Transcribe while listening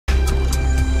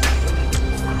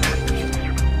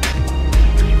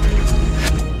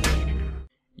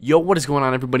Yo, what is going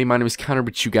on, everybody? My name is Connor,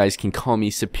 but you guys can call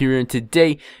me Superior, and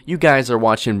today you guys are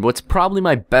watching what's probably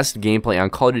my best gameplay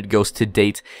on Call of Duty Ghosts to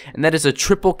date, and that is a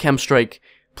triple chem strike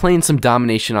playing some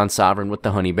domination on Sovereign with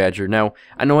the Honey Badger. Now,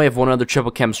 I know I have one other triple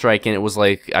chem strike, and it was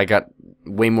like I got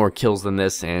way more kills than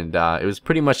this, and it was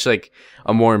pretty much like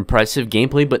a more impressive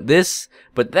gameplay, but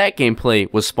that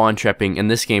gameplay was spawn trapping,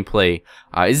 and this gameplay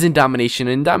is in domination.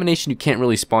 In domination, you can't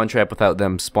really spawn trap without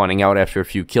them spawning out after a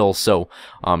few kills, so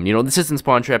you know, this isn't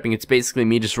spawn trapping. It's basically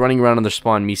me just running around on their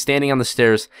spawn, me standing on the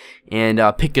stairs and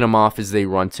picking them off as they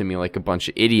run to me like a bunch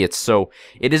of idiots. So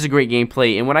it is a great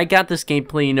gameplay, and when I got this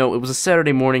gameplay, you know, it was a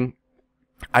Saturday morning.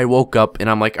 I woke up and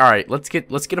I'm like, all right, let's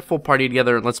get a full party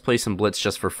together and let's play some Blitz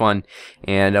just for fun.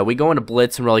 And we go into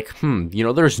Blitz and we're like, you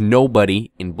know, there's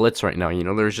nobody in Blitz right now. You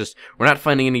know, we're not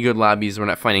finding any good lobbies. We're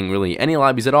not finding really any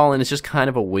lobbies at all, and it's just kind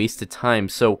of a waste of time.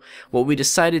 So what we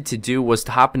decided to do was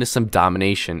to hop into some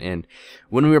domination. And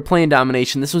when we were playing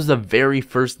domination, this was the very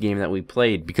first game that we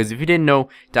played, because if you didn't know,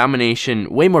 domination,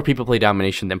 way more people play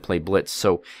domination than play Blitz.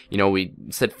 So, you know, we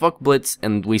said fuck Blitz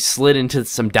and we slid into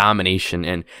some domination,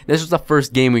 and this was the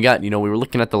first game we got. You know, we were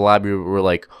looking at the lobby, we were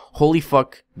like, holy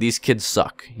fuck, these kids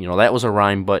suck. You know, that was a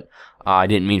rhyme, but I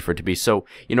didn't mean for it to be. So,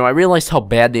 you know, I realized how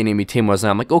bad the enemy team was, and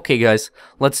I'm like, okay guys,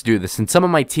 let's do this. And some of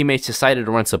my teammates decided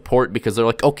to run support because they're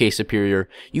like, okay, Superior,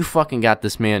 you fucking got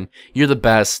this, man. You're the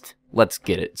best. Let's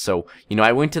get it. So, you know,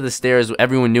 I went to the stairs,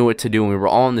 everyone knew what to do, and we were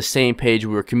all on the same page.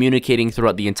 We were communicating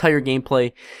throughout the entire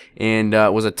gameplay, and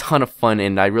it was a ton of fun,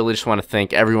 and I really just want to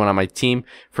thank everyone on my team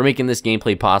for making this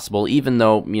gameplay possible, even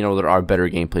though, you know, there are better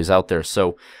gameplays out there.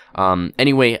 So,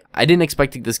 anyway, I didn't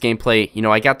expect this gameplay. You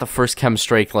know, I got the first chem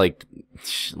strike, like,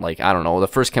 I don't know, the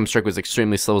first chem strike was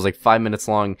extremely slow. It was like 5 minutes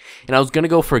long, and I was going to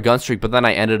go for a gun streak, but then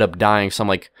I ended up dying, so I'm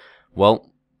like, well,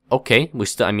 okay,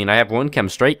 I mean, I have one chem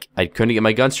strike, I couldn't get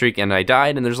my gun streak, and I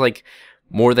died, and there's like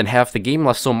more than half the game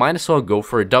left, so might as well go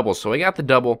for a double. So I got the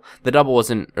double. The double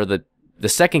wasn't, or the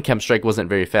second chem strike wasn't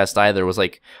very fast either. It was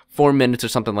like 4 minutes or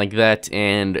something like that,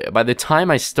 and by the time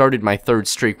I started my third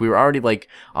streak, we were already like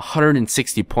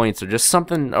 160 points, or just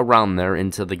something around there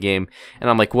into the game, and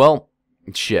I'm like, well,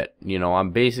 shit, you know,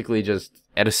 I'm basically just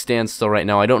at a standstill right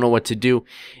now. I don't know what to do,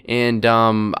 and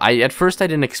at first I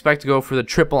didn't expect to go for the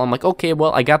triple. I'm like, okay,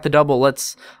 well, I got the double,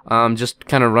 let's just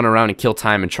kind of run around and kill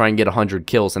time and try and get 100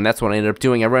 kills, and that's what I ended up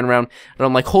doing. I ran around and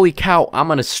I'm like, holy cow, I'm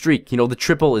on a streak. You know, the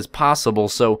triple is possible.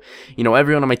 So, you know,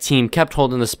 everyone on my team kept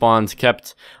holding the spawns,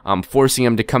 kept forcing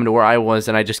them to come to where I was,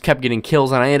 and I just kept getting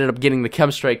kills, and I ended up getting the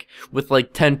chem strike with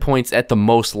like 10 points at the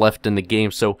most left in the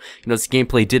game. So, you know, this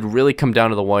gameplay did really come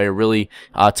down to the wire. Really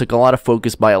took a lot of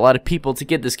focus by a lot of people to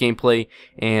get this gameplay,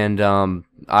 and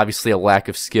obviously a lack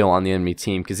of skill on the enemy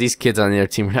team, because these kids on the other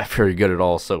team are not very good at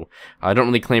all. So I don't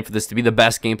really claim for this to be the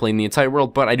best gameplay in the entire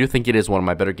world, but I do think it is one of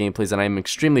my better gameplays, and I'm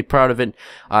extremely proud of it,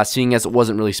 seeing as it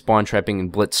wasn't really spawn trapping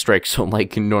and blitz strikes, so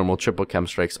like normal triple chem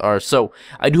strikes are. So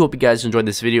I do hope you guys enjoyed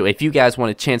this video. If you guys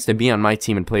want a chance to be on my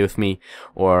team and play with me,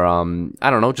 or I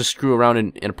don't know, just screw around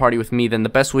in a party with me, then the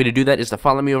best way to do that is to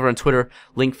follow me over on Twitter.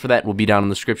 Link for that will be down in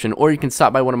the description, or you can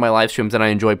stop by one of my live streams, and I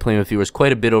enjoy playing with viewers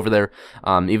quite a bit over there,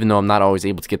 even though I'm not always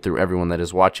able to get through everyone that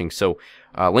is watching. So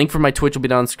link for my Twitch will be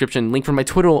down in the description. Link for my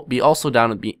Twitter will also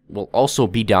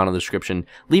be down in the description.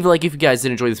 Leave a like if you guys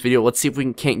did enjoy this video. Let's see if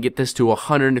we can't get this to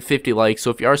 150 likes.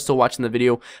 So if you are still watching the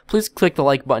video, please click the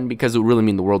like button, because it would really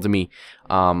mean the world to me.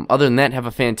 Other than that, have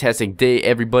a fantastic day,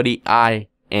 everybody. I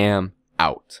am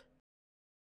out.